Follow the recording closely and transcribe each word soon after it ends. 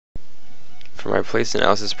For my place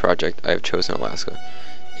analysis project, I have chosen Alaska.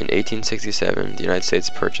 In 1867, the United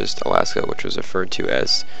States purchased Alaska, which was referred to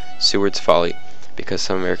as Seward's Folly because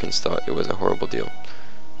some Americans thought it was a horrible deal.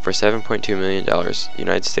 For $7.2 million, the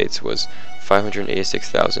United States was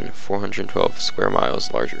 586,412 square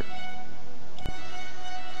miles larger.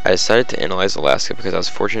 I decided to analyze Alaska because I was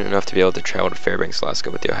fortunate enough to be able to travel to Fairbanks,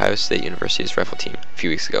 Alaska with the Ohio State University's rifle team a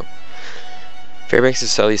few weeks ago. Fairbanks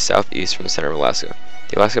is slightly southeast from the center of Alaska.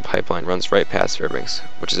 The Alaska Pipeline runs right past Fairbanks,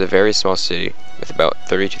 which is a very small city with about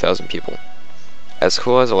 32,000 people. As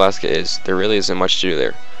cool as Alaska is, there really isn't much to do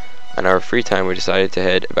there. On our free time, we decided to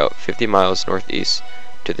head about 50 miles northeast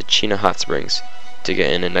to the Chena Hot Springs to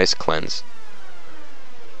get in a nice cleanse.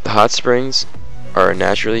 The hot springs are a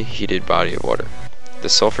naturally heated body of water. The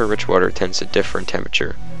sulfur-rich water tends to differ in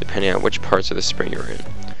temperature depending on which parts of the spring you're in.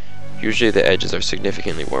 Usually the edges are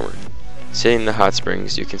significantly warmer. Sitting in the hot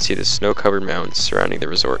springs, you can see the snow-covered mountains surrounding the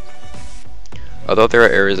resort. Although there are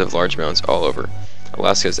areas of large mountains all over,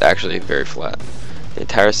 Alaska is actually very flat. The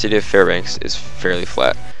entire city of Fairbanks is fairly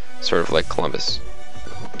flat, sort of like Columbus.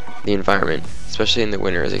 The environment, especially in the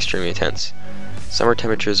winter, is extremely intense. Summer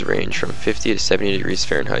temperatures range from 50 to 70 degrees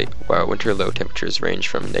Fahrenheit, while winter low temperatures range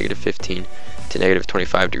from -15 to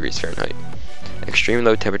 -25 degrees Fahrenheit. Extreme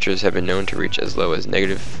low temperatures have been known to reach as low as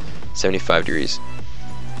 -75 degrees.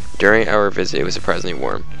 During our visit, it was surprisingly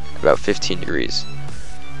warm, about 15 degrees.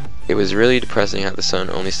 It was really depressing how the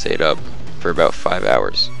sun only stayed up for about 5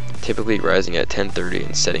 hours, typically rising at 10:30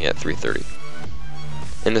 and setting at 3:30.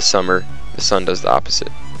 In the summer, the sun does the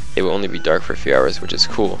opposite. It will only be dark for a few hours, which is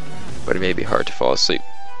cool, but it may be hard to fall asleep.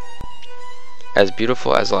 As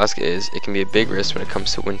beautiful as Alaska is, it can be a big risk when it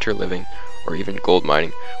comes to winter living or even gold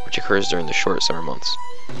mining, which occurs during the short summer months.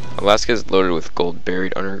 Alaska is loaded with gold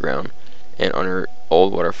buried underground and under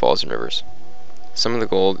old waterfalls and rivers. Some of the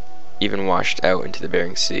gold even washed out into the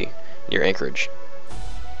Bering Sea near Anchorage.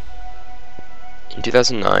 In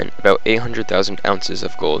 2009, about 800,000 ounces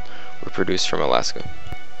of gold were produced from Alaska.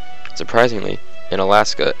 Surprisingly, in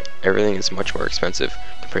Alaska, everything is much more expensive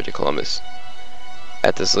compared to Columbus.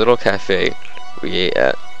 At this little cafe we ate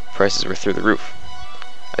at, prices were through the roof.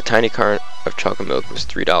 A tiny carton of chocolate milk was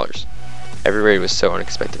 $3. Everybody was so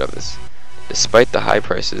unexpected of this. Despite the high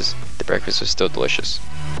prices, the breakfast was still delicious.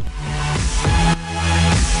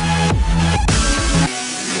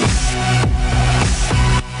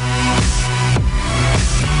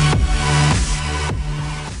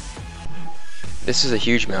 This is a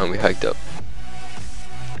huge mountain we hiked up.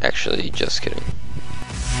 Actually, just kidding.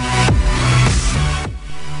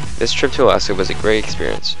 This trip to Alaska was a great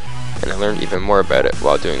experience, and I learned even more about it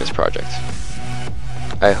while doing this project.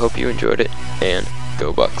 I hope you enjoyed it, and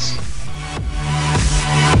go Bucks!